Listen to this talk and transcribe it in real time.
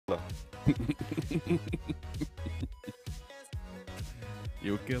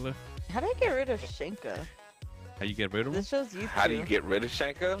You a killer? How do I get rid of Shenka? How you get rid of him? This shows you How do you two. get rid of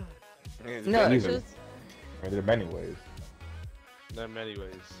Shanka? No, it Easy. shows. I mean, there are many ways There are many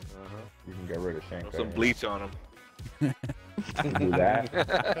ways. you can get rid of Shank. Throw some bleach on him. You do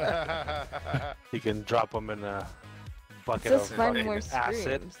that. He can drop them in a bucket Just of find fucking more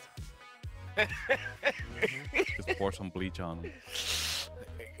acid. screams. Just pour some bleach on him.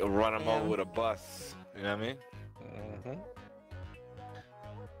 Run him Yeah. over with a bus. You know what I mean?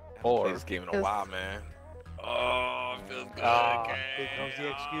 Or- Played this game in a Yes. while, man. Oh, it feels good. Ah, Cam. here comes the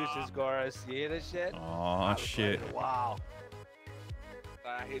excuses, Goris. You hear this shit? Oh shit. Wow.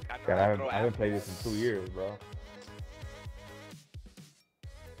 I know God, how to I throw haven't played apples. this in 2 years, bro.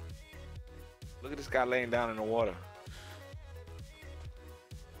 Look at this guy laying down in the water.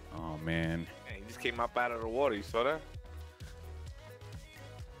 Oh man. Man, he just came up out of the water. You saw that?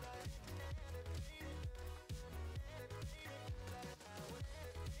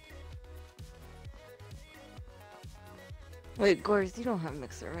 Wait, Gores, you don't have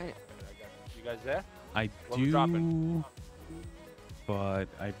mixer, right? You guys there? I What we dropping? do, but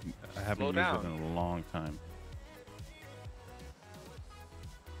I haven't Slow used down. it in a long time.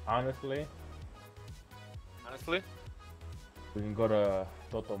 Honestly, Honestly? we can go to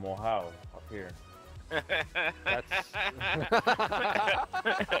Toto Mojao up here. That's.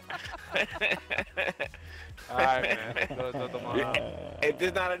 All right, man. Go to the If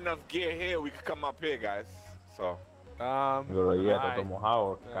there's not enough gear here, we could come up here, guys. So Um. We go to Toto alright. Mojao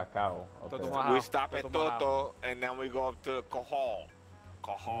or Yeah. Cacao. up Toto there. Mojao. we stop at Toto Mojao. Toto, and then we go up to Cajal.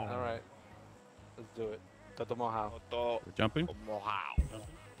 Cajal. All right. Let's do it. Toto Mojao. Toto We're jumping?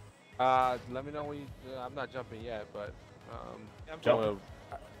 Mojao. Let me know when you. I'm not jumping yet, but I'm Jump.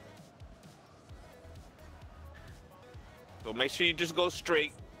 So make sure you just go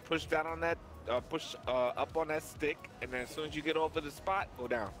straight, push down on that, push up on that stick, and then as soon as you get over the spot, go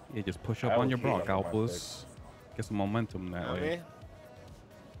down. Yeah, just push I up on would your keep block, up on my Alpus. Get some momentum You that know what I way.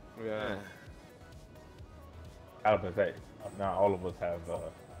 mean? yeah. I was gonna say, now all of us have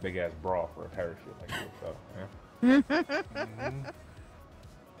big ass bra for a parachute like this, so yeah.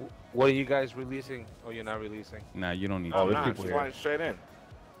 What are you guys releasing? Oh, you're not releasing. Nah, you don't need Oh, Oh, there's nah, people just here. flying straight in.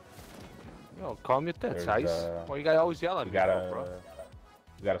 Yo, calm your tits, There's, Ice. Why you guys always yell at We me, got bro? a I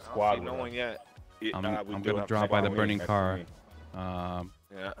don't squad see with no us. one yet. Yeah, we I'm do gonna have drop to by the spawn burning next to car. me.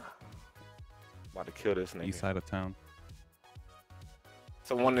 Yeah. About to kill this nigga. East side of town.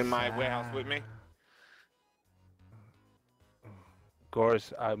 Someone in my warehouse with me? Of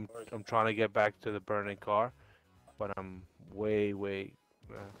course, I'm trying to get back to the burning car, but I'm way,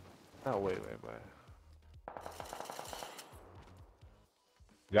 not way, but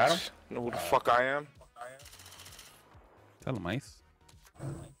Got him? You know who the fuck I am? Tell him, Ice.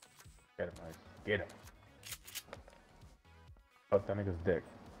 Get him, Mike. Get him. Fuck that nigga's dick.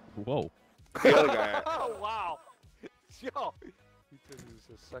 Whoa. The other guy. oh wow, yo, he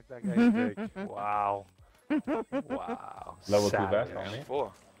just suck that guy's dick. Wow, wow. Level 2 Savage. vest on me.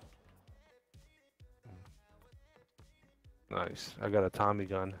 4. Nice. I got a Tommy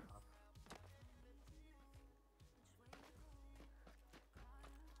gun.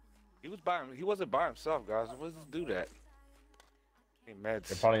 He wasn't by himself, guys. What does this do that? Hey, They're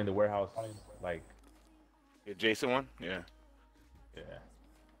meds. probably in the warehouse, like, Yeah, Jason one? Yeah. yeah.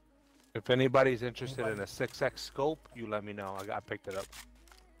 If anybody's interested in a 6X scope, you let me know. I picked it up.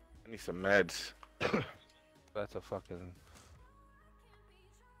 I need some meds. That's a fucking.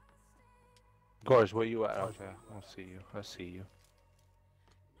 Gorge, where you at? Okay, I'll see you. I see you.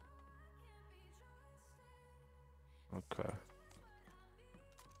 Okay.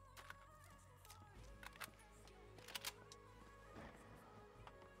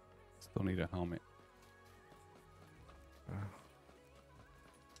 Still need a helmet.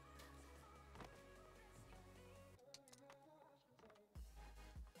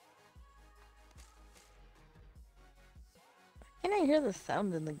 Can I hear the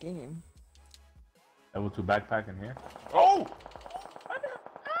sound in the game? Level 2 backpack in here. Oh!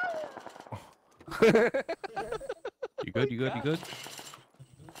 You good? You good? You good?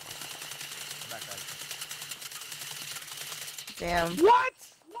 Damn. What?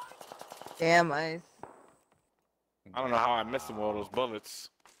 Damn, Ice. I don't know how I missed him with all those bullets.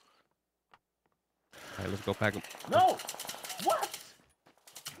 Alright, let's go pack him. No! What?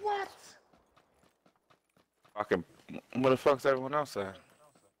 What? Fucking, where the fuck's everyone else at?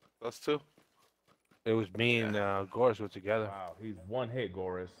 Us two? It was me and Gorge were together. Wow, he's one hit,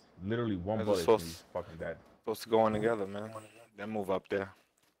 Goris. Literally one That's bullet, supposed- and he's fucking dead. Supposed to go in together, man. Then move up there.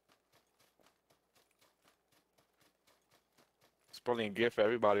 It's probably a gift for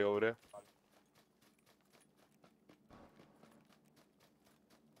everybody over there.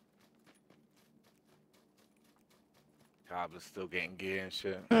 Cobbler's still getting gear and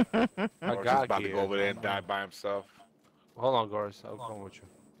shit. I Or just got about to gear. go over there and die by himself. Hold on, Goris. I'll come with you.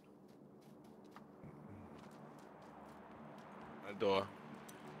 The door.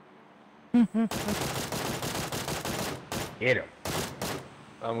 Hit him.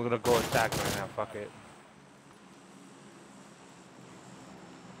 I'm gonna go attack right now. Fuck it.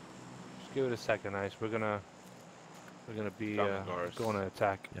 Just give it a second, Ice. We're gonna be Coming, Goris. going to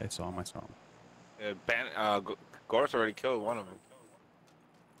attack. Yeah, I saw him. I saw him. Goris already killed one of them.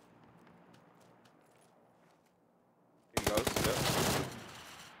 Here he goes. Yep.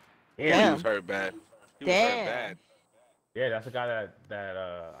 Yeah. He was hurt bad. He was hurt bad. Yeah, that's the guy that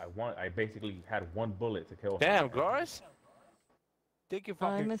I basically had one bullet to kill him. Damn, Goris. Take your Oh, I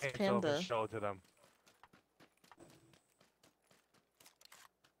fucking miss pants off Panda. and show it to them.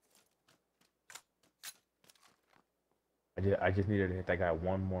 I just needed to hit that guy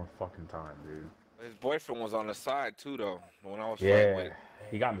one more fucking time, dude. His boyfriend was on the side too, though. When I was fighting Yeah, with,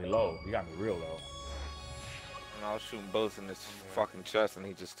 he got me low. He got me real low. when I was shooting bullets in his fucking chest, and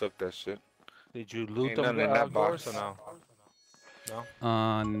he just took that shit. Did you loot Ain't them, nothing in that Goris, box. or no?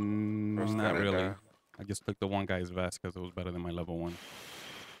 No. First Not guy to really. die. I just took the one guy's vest because it was better than my level 1.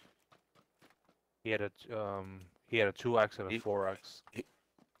 He had a 2x and a 4x.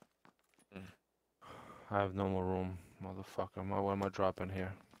 Mm. I have no more room, motherfucker. What am I dropping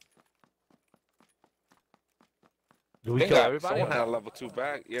here? Do we kill everybody? Someone had a level 2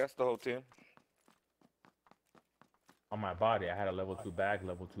 bag. Yeah, that's the whole team. On my body, I had a level 2 bag,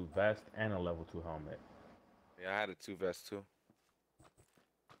 level 2 vest, and a level 2 helmet. Yeah, I had a 2 vest too.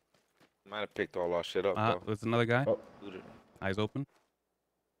 Might have picked all our shit up though. There's another guy. Oh. Looted. Eyes open.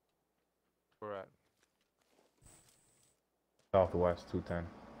 We're at. Southwest 210.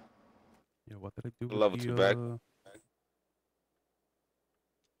 Yeah, what did I do? Level with 2 the, bag.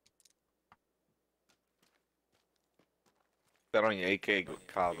 That on your AK,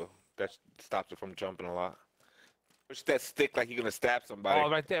 Kava. That stops it from jumping a lot. Push that stick like you're gonna stab somebody. Oh,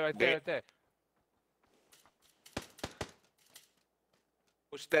 right there, right there, right there.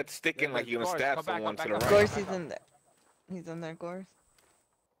 Push that stick in Yeah, like you're gonna Goris, stab come back, someone come to the back, right. Gorse, he's in there. He's in there, Gorse.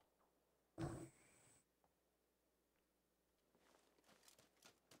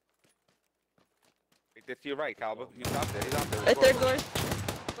 Right there to your right, Calva. He's out there. He's out there. Right there, Gorse.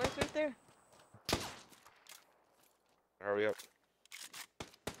 Gorse, right there. Hurry up.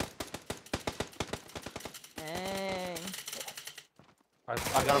 Dang. I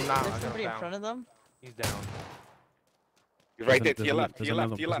got him now. I There's got him somebody in down. front of them. He's down. You're right there There's to your another- left. To there's your left.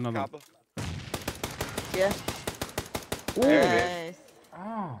 another- To your left, there's Calva. Yeah. There it is. Nice.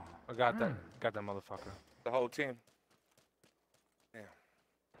 Oh. I got that. Got that motherfucker. The whole team.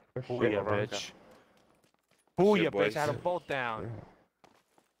 Who ya, bitch? Who Shit, ya, boys. bitch? I had them both down.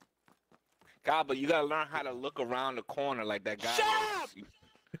 Calva, you gotta learn how to look around the corner like that guy. Shut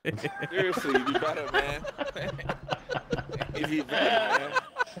is. Seriously, you be better, man. You be better, man.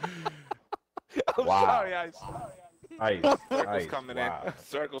 I'm Wow. sorry, Ice. Ice. Circles Ice. coming Wow. in.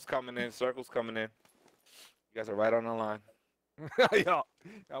 Circles coming in. Circles coming in. You guys are right on the line. Yo,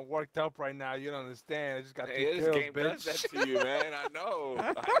 I'm worked up right now. You don't understand. I just got Hey, 2 this kills, game does that bitch. to you, man. I know.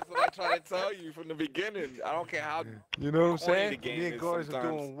 That's what I try to tell you from the beginning. I don't care how. You know what I'm corny saying? the game Me and is Goris are sometimes.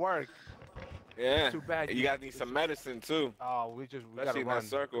 doing work. Yeah. Too bad. You gotta need some medicine too. Oh, we gotta Especially in that run.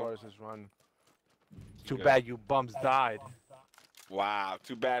 circle. Goris is run. Too good. bad you bums died. Wow.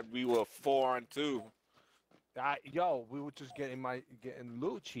 Too bad we were 4-2. Yo, we were just getting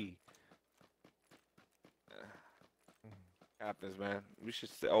Lucci. Happens, man. We should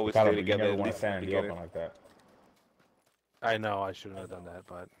always Gotta stay be- together you at never want least to in the stand you up beginning. like that. I know I shouldn't have done that,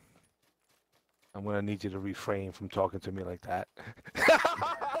 but I'm gonna need you to refrain from talking to me like that.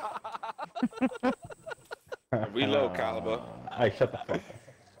 Reload, Caliber. Hey, shut the fuck up.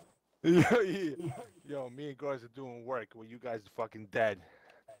 Yo, me and Goris are doing work while you guys are fucking dead.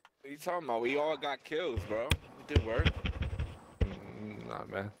 What are you talking about? We all got kills, bro. It did work. Nah,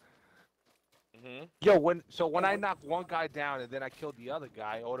 man. Hmm. Yo, when I knock one guy down and then I kill the other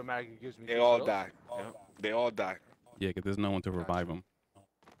guy, automatically gives me. They 2 all kills? died. Yep. They all died. Yeah, because there's no one to revive him.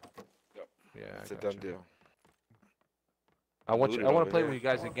 Yeah, It's I a got done you. deal. I want Looted to over play there. with you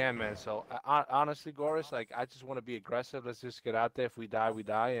guys again, man. So honestly, Goris, like I just want to be aggressive. Let's just get out there. If we die, we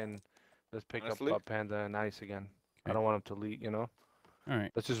die, and let's pick Honestly? up Panda and Ice again. I Okay. don't want him to lead, you know. All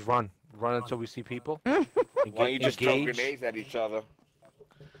right. Let's just run until we see people. Why don't you just throw engage. grenades at each other?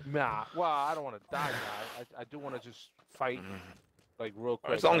 Nah, well, I don't want to die, guy. I do want to just fight, like real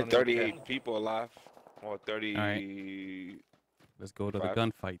quick. There's I only don't even care. 38 people alive. Or 30. Let's go to the Five.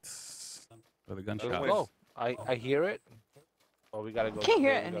 gunfights. Or the Let's gunshots. go. I hear it. Oh, we gotta go. Can't hear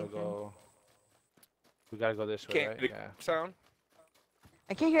we gotta anything. go. We gotta go this way, Can't right? hear Yeah. the sound.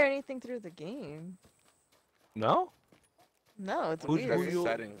 I can't hear anything through the game. No? No, it's Who's- weird. who you-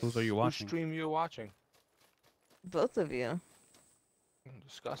 Settings. Whose are you Whose watching? stream you watching? Both of you.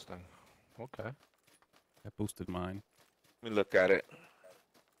 Disgusting. Okay. I boosted mine. Let me look at it.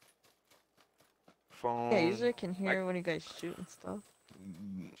 Phone. Yeah, usually I can hear when you guys shoot and stuff.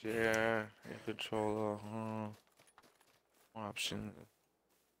 Yeah, controller. Option.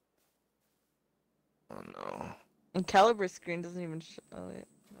 Oh no. And caliber screen doesn't even show. Oh wait,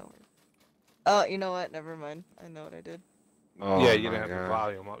 no. Oh, you know what? Never mind. I know what I did. Oh, yeah, you my didn't have the God.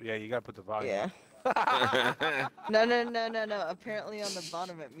 volume up. Yeah, you gotta put the volume Yeah. up. No. Apparently on the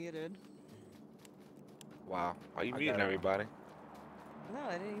bottom it muted. Wow. Are you I muting got it. everybody? No,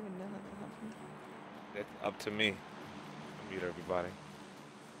 I didn't even know how that happened. That's up to me. Mute everybody.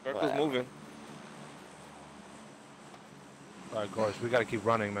 Circle's Whatever. moving. Alright, of course, we gotta keep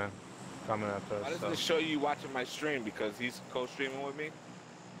running, man. Coming after Why us. doesn't So. it show you watching my stream? Because he's co-streaming with me?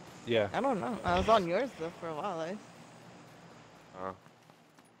 Yeah. I don't know. I was on yours though for a while.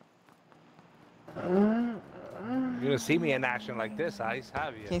 You're gonna see me in action like this, Ice,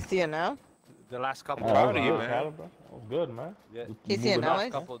 have Can you you? see it now? The last couple Oh, Proud that of you, was man. good, Caliber. That was good, man. Yeah. You Can you see it moving now, up. Ice?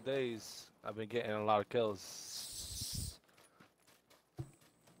 Last couple of days, I've been getting a lot of kills.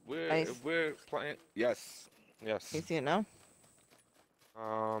 Nice. We're playing. Yes. Yes. Can you see it now?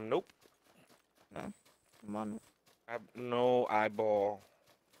 Nope. I'm on it. I have no eyeball.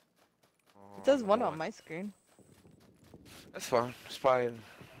 It says one no on my screen. That's fine. It's probably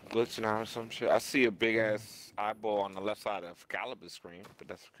glitching out or some shit. I see a big ass eyeball on the left side of Caliber's screen, but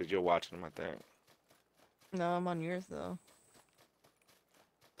that's because you're watching him, I think. No, I'm on yours though.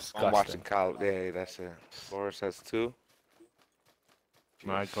 I'm watching Caliber. Yeah, that's it. Boris has two.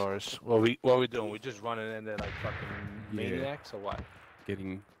 My Jeez. cars. What we doing? We just running in there like fucking Yeah. maniacs or what?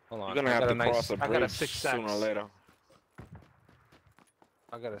 Getting Hold on. You're gonna I have got to a nice, cross a I got a bridge 6 sooner or later.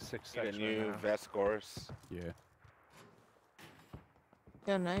 I got a 6 Get a sex new right now. vest, Boris. yeah.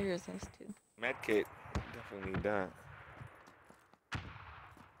 Yeah, now yours has two. Medkit. Definitely need that.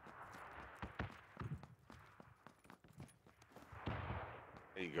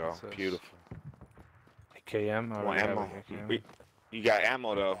 There you go. What's this? Beautiful. KM. Want ammo? You got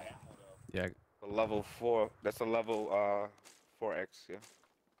ammo though. Yeah. A level 4. That's a level 4x. Yeah.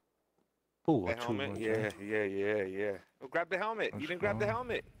 Ooh, The a two, helmet. okay. Yeah. Oh, grab the helmet. You didn't grab the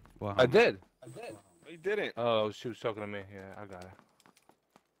helmet. Well, I did. No, you didn't. Oh, she was talking to me. Yeah, I got it.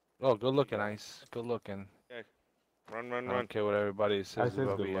 Oh, good looking, Ice. Good looking. Run. I don't care what everybody says Ice is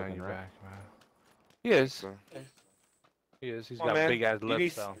about good behind looking, your right? back, man. He is. So, He is. He's come on, got man. big ass You lips,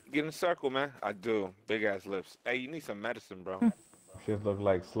 need, though. get in a circle, man. I do. Big ass lips. Hey, you need some medicine, bro. Shit look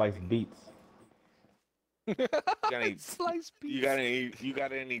like sliced beets. You got any, Slice piece. you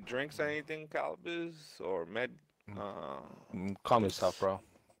got any drinks or anything, Calibers or med? Calm yourself, bro.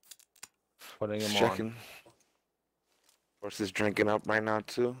 Putting him Just on. checking. Horse is drinking up right now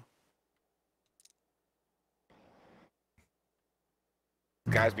too.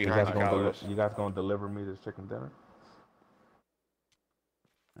 Guys behind the Calibers. You guys gonna deliver me this chicken dinner?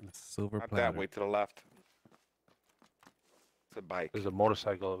 and a silver Not platter. that way to the left. It's a bike. There's a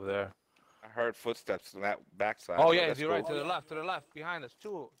motorcycle over there. I heard footsteps on that backside. Oh so yeah, that's you're right. cool. To the left, behind us.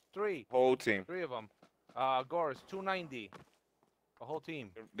 2, 3, Whole team. 3 of them. Gore's 290. The whole team.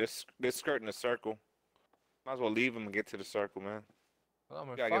 They're skirting the circle. Might as well leave them and get to the circle, man. Oh,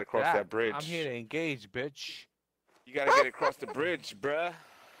 man, gotta get fuck across that bridge. I'm here to engage, bitch. You gotta get across the bridge, bruh.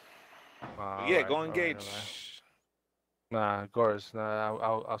 Yeah, go Alright, engage. alright. Nah, Gore's. Nah,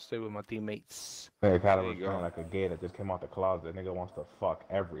 I'll stay with my teammates. Hey, Caliber's you playing go. like a gay that just came out the closet. Nigga wants to fuck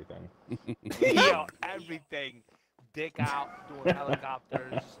everything. Yo, everything. Dick out, doing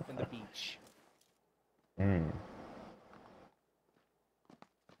helicopters in the beach. Mm.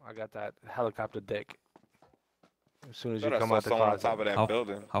 I got that helicopter dick. As soon as you Thought I come saw out the someone on closet. top of that How-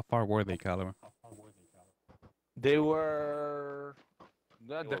 building. How far were they, Caliber? They were.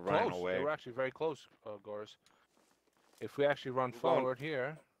 They're were running close. away. They were actually very close, Gores. If we actually run We're going- forward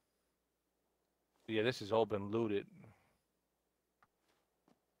here. Yeah, this has all been looted.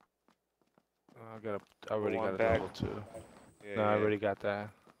 I already one got a back. level 2. Yeah, No, I yeah. already got that.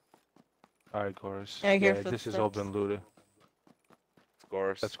 Alright, Gores. I hear this has all footsteps. been looted.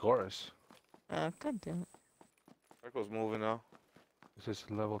 Scores. That's Gores. God damn it. Circle's moving though. This is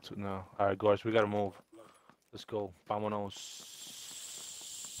level 2 now. Alright, Gores, we gotta move. Let's go. Vámonos.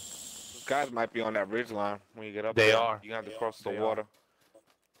 Those guys might be on that ridge line when you get up They there. are. You have to cross the They are. water.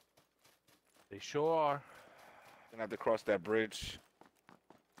 They sure are. You have to cross that bridge.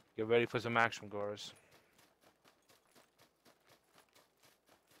 Get ready for some action, Gores.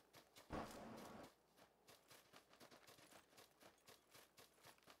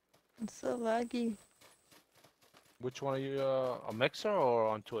 It's so laggy. Which one are you? A mixer or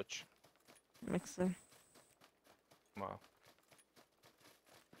on Twitch? Mixer. Wow.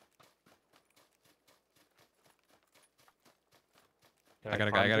 Can I got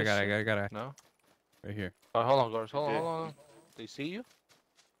a guy, climb I got a this? guy, I got a guy. No. Right here. Oh, hold on, guys. Hold on, Yeah. hold on. They see you?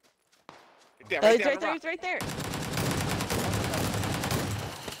 Yeah, Oh, right he's there, right there. rock. He's right there.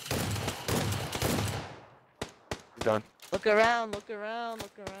 He's done. Look around. Look around.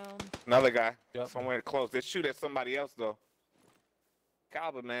 Look around. Another guy. Yep. Somewhere close. They shoot at somebody else though.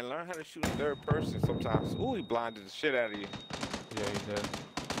 Caliber, man, learn how to shoot in third person sometimes. Ooh, he blinded the shit out of you. Yeah, he did.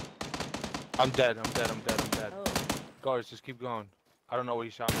 I'm dead. I'm dead. I'm dead. I'm dead. Oh. Guards, just keep going. I don't know where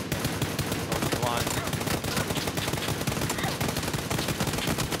he shot me. Oh, he's blind.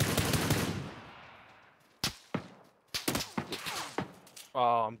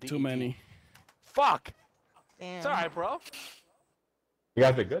 Oh, I'm Too DED. many. Fuck! Damn. It's alright, bro. You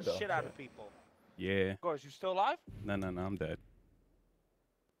guys did good though. Shit out of people. Yeah. Guards, you still alive? No, I'm dead.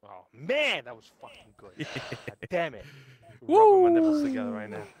 Oh, man, that was fucking good. God damn it. Woo! Rubbing my nipples together right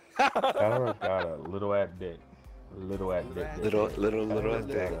now. Tyler got a little ass dick. Little ass dick. Little dick. dick. Little ass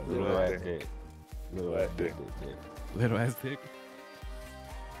dick. Little ass dick. Little ass dick. Little ass dick.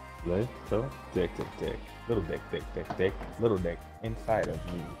 Little dick, dick, dick. Little dick, dick, dick, dick. Little dick inside of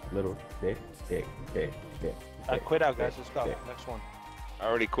me. Little dick, dick, dick, dick. I dick, quit out, dick, guys. Let's go. dick. Next one. I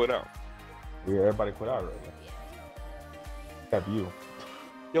already quit out. Yeah, everybody quit out already. Except you.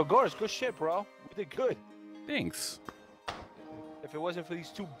 Yo, Gores, good shit, bro. We did good. Thanks. If it wasn't for these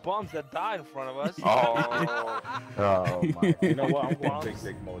two bums that died in front of us. Oh, Oh my. You know what? I'm going Bums. big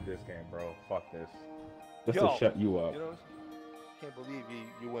dick mode this game, bro. Fuck this. Just Yo, to shut you up. You know, can't believe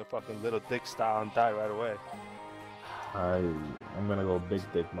you went fucking little dick style and died right away. I'm gonna go big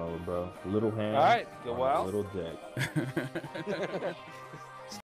dick mode, bro. Little hand. All right, go on a well. Little dick.